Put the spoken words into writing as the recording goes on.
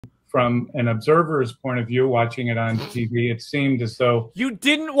from an observer's point of view, watching it on TV, it seemed as though you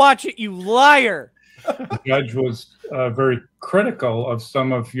didn't watch it, you liar. The judge was very critical of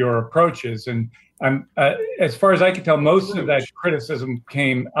some of your approaches, and as far as I can tell, most of that criticism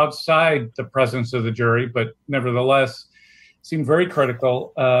came outside the presence of the jury, but nevertheless seemed very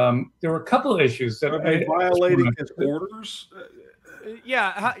critical. There were a couple of issues that violating his orders.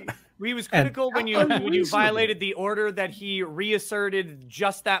 Yeah, he was critical when you violated the order that he reasserted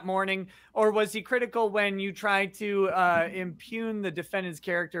just that morning, or was he critical when you tried to impugn the defendant's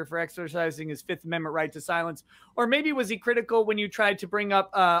character for exercising his Fifth Amendment right to silence, or maybe was he critical when you tried to bring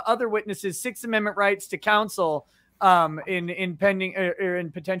up other witnesses' Sixth Amendment rights to counsel in pending or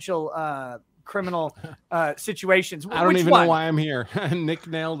in potential criminal situations? I don't even know why I'm here. Nick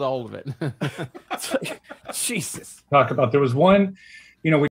nailed all of it. Jesus. Talk about there was one, we